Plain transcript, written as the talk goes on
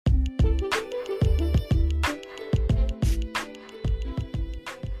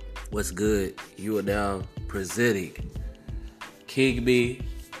What's good? You are now presenting King Me.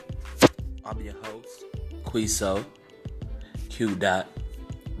 I'm your host, Quiso, Q.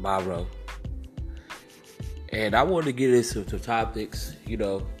 Maro. And I want to get into some topics.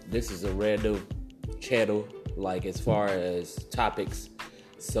 This is a random channel, like as far as topics.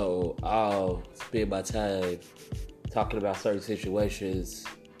 So I'll spend my time talking about certain situations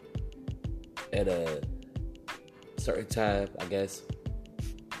at a certain time, I guess.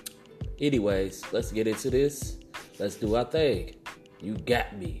 Anyways, let's get into this. Let's do our thing. You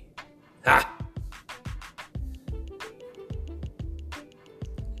got me. Ha!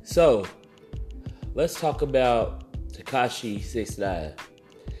 So, let's talk about Tekashi 69.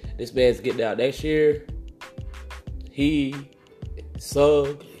 This man's getting out next year. He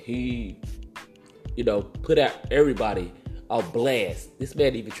sung, put out everybody on blast. This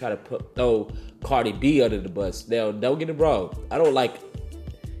man even tried to throw Cardi B under the bus. Now, don't get it wrong. I don't like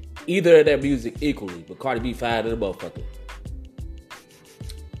either of their music equally, but Cardi B fine in the motherfucker.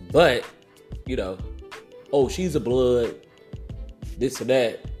 But, she's a blood, this and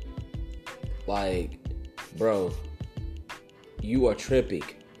that. Like, bro, you are tripping.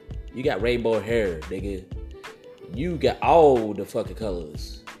 You got rainbow hair, nigga. You got all the fucking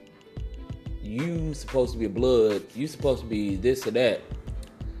colors. You supposed to be a blood. You supposed to be this and that.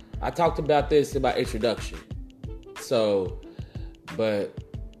 I talked about this in my introduction. So, but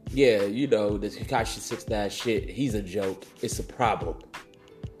yeah, this Tekashi 69 shit, he's a joke. It's a problem.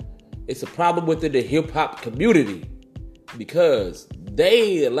 It's a problem within the hip-hop community because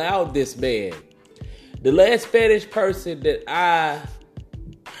they allowed this man. The last Spanish person that I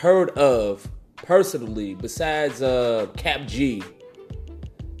heard of personally, besides Cap G,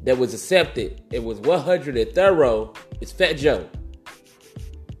 that was accepted, it was 100 and thorough, is Fat Joe.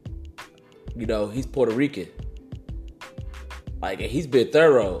 He's Puerto Rican. Like, he's been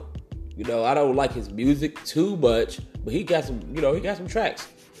thorough. I don't like his music too much, but he got some tracks.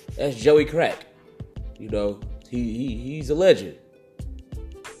 That's Joey Crack. He's a legend.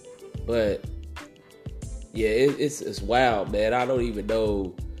 But yeah, it's wild, man. I don't even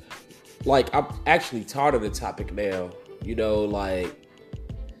know. Like, I'm actually tired of the topic now.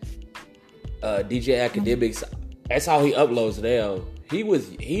 DJ Academics. That's how he uploads now. He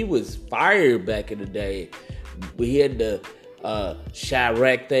was fired back in the day. We had the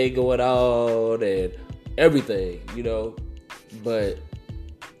Chirac thing going on and everything, But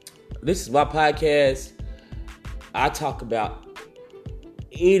this is my podcast. I talk about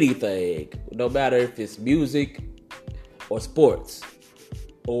anything, no matter if it's music or sports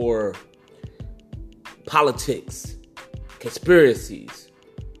or politics, conspiracies,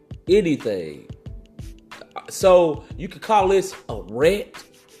 anything. So you could call this a rant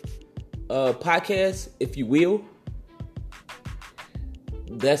podcast, if you will.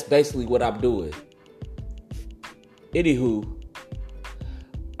 That's basically what I'm doing. Anywho,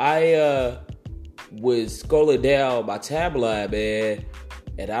 I was scrolling down my timeline, man,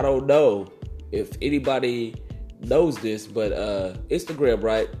 and I don't know if anybody knows this, but Instagram,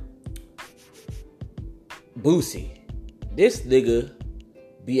 right? Boosie. This nigga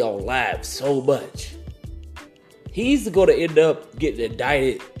be on live so much. He's going to end up getting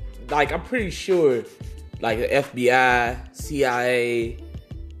indicted. Like, I'm pretty sure, like, the FBI, CIA,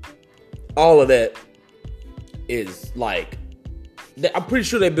 all of that is, like, I'm pretty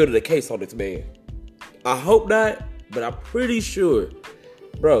sure they're building a case on this man. I hope not, but I'm pretty sure.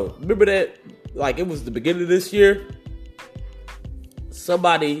 Bro, remember that? Like, it was the beginning of this year.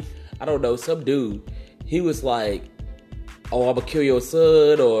 Somebody, I don't know, some dude, he was like, oh, I'm gonna kill your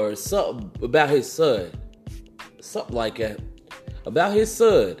son, or something about his son. Something like that. About his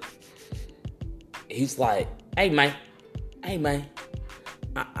son. He's like, hey, man. What's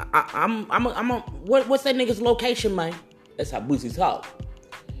that nigga's location, man? That's how Boosie talk.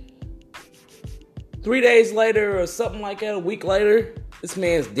 3 days later or something like that, a week later, this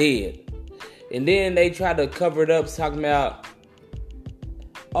man's dead. And then they try to cover it up talking about,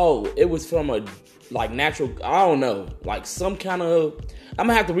 oh, it was from a, like, natural, I don't know, like some kind of, I'm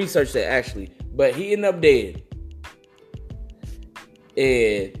gonna have to research that actually. But he ended up dead.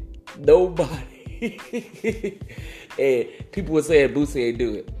 And nobody, and people were saying Boosie ain't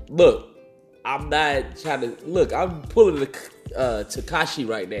do it. Look, I'm not trying to, I'm pulling the Tekashi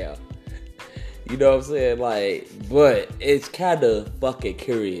right now. You know what I'm saying? Like, but it's kind of fucking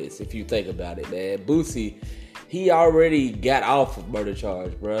curious if you think about it, man. Boosie, he already got off of murder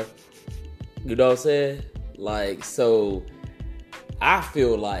charge, bruh. You know what I'm saying? Like, so I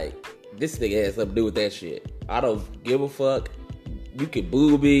feel like this nigga has something to do with that shit. I don't give a fuck. You can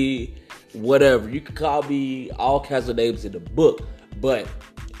boo me, whatever. You can call me all kinds of names in the book. But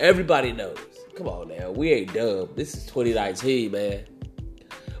Everybody knows. Come on now, we ain't dumb. This is 2019, man.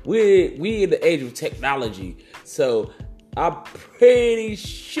 We in the age of technology, so I'm pretty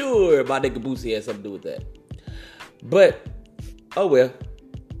sure my nigga Boosie had something to do with that. But oh well.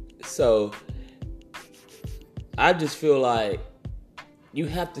 So I just feel like you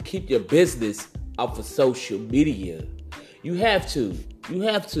have to keep your business off of social media. You have to.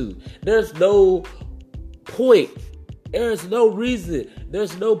 There's no point. There's no reason.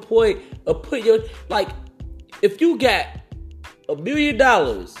 There's no point of putting your, like, if you got $1 million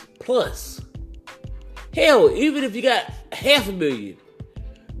plus, hell, even if you got $500,000,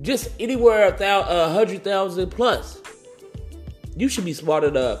 just anywhere 100,000 plus, you should be smart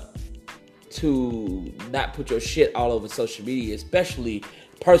enough to not put your shit all over social media, especially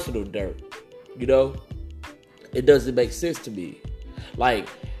personal dirt. You know, it doesn't make sense to me. Like,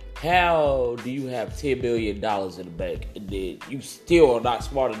 how do you have $10 million in the bank and then you still are not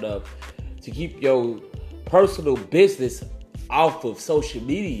smart enough to keep your personal business off of social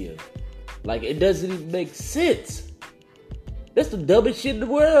media? Like, it doesn't even make sense. That's the dumbest shit in the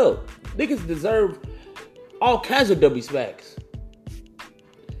world. Niggas deserve all kinds of dummy smacks.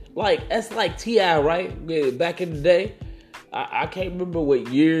 Like, that's like T.I., right? Back in the day. I can't remember what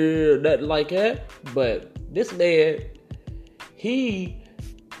year or nothing like that. But this man, he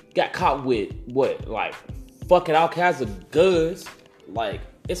got caught with what? Like, fucking all kinds of guns. Like,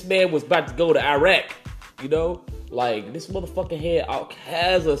 this man was about to go to Iraq. You know? Like, this motherfucker had all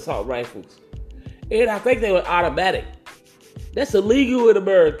kinds of assault rifles. And I think they were automatic. That's illegal in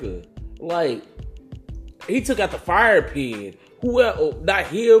America. Like, he took out the fire pin. Whoever, not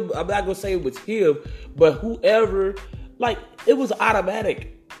him, I'm not gonna say it was him, but whoever, like, it was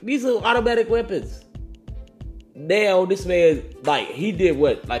automatic. These are automatic weapons. Now, this man, like, he did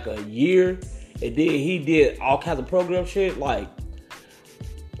what, like a year, and then he did all kinds of program shit. Like,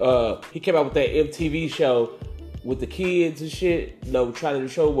 he came out with that MTV show with the kids and shit, you know, trying to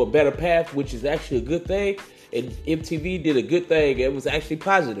show them a better path, which is actually a good thing. And MTV did a good thing. It was actually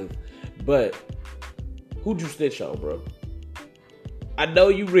positive. But who'd you snitch on, bro? I know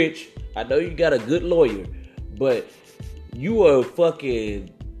you rich. I know you got a good lawyer. But you a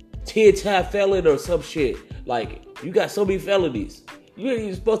fucking 10-time felon or some shit. Like, you got so many felonies. You ain't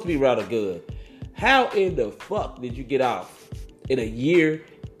even supposed to be around a gun. How in the fuck did you get off in a year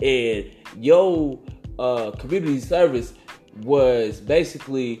and your community service was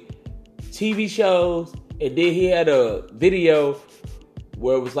basically TV shows, and then he had a video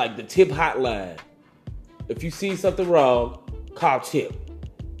where it was like the tip hotline. If you see something wrong, call tip.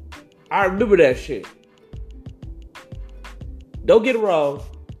 I remember that shit. Don't get it wrong.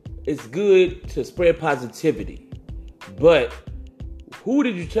 It's good to spread positivity. But who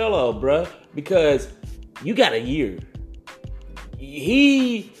did you tell on, bruh? Because you got a year.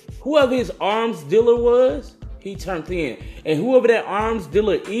 Whoever his arms dealer was, he turned in. And whoever that arms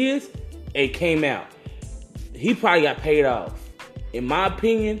dealer is, it came out. He probably got paid off. In my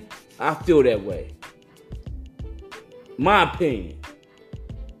opinion, I feel that way. My opinion.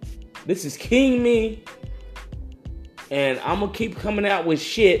 This is King Me. And I'm going to keep coming out with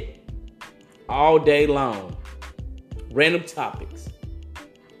shit all day long. Random topics.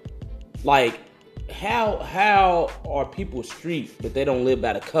 Like, how are people street but they don't live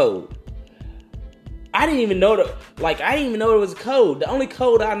by the code? I didn't even know I didn't even know there was a code. The only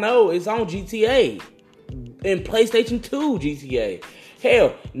code I know is on GTA. In PlayStation 2 GTA.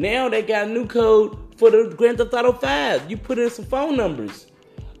 Hell, now they got a new code for the Grand Theft Auto 5. You put in some phone numbers.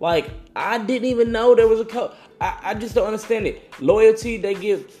 Like, I didn't even know there was a code. I just don't understand it. Loyalty, they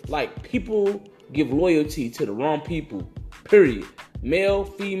give, like, people give loyalty to the wrong people. Period. Male,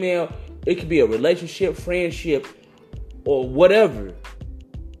 female, it could be a relationship, friendship, or whatever.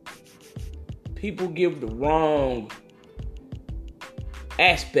 People give the wrong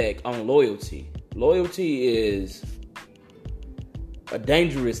aspect on loyalty. Loyalty is a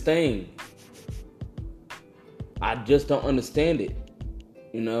dangerous thing. I just don't understand it.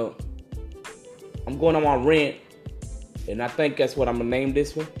 You know, I'm going on my rant, and I think that's what I'm gonna name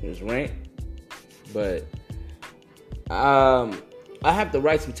this one. Is rant. But I have to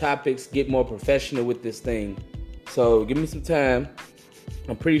write some topics, get more professional with this thing. So give me some time.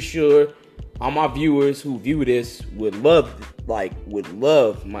 I'm pretty sure all my viewers who view this would love my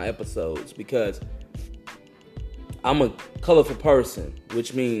episodes, because I'm a colorful person,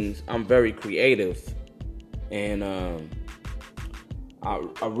 which means I'm very creative, and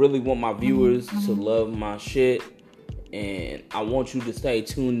I really want my viewers to love my shit, and I want you to stay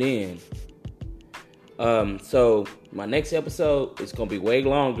tuned in. So my next episode is gonna be way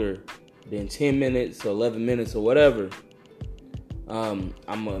longer than 10 minutes or 11 minutes or whatever. I'm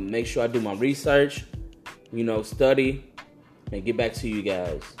gonna make sure I do my research, study, and get back to you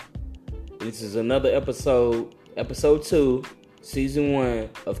guys. This is another episode 2, season 1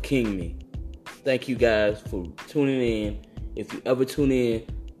 of King Me. Thank you guys for tuning in. If you ever tune in,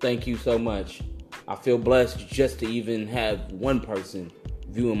 thank you so much. I feel blessed just to even have one person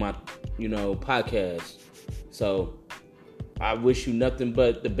viewing my, podcast. So I wish you nothing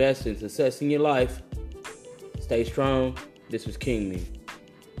but the best and success in your life. Stay strong. This was King Me.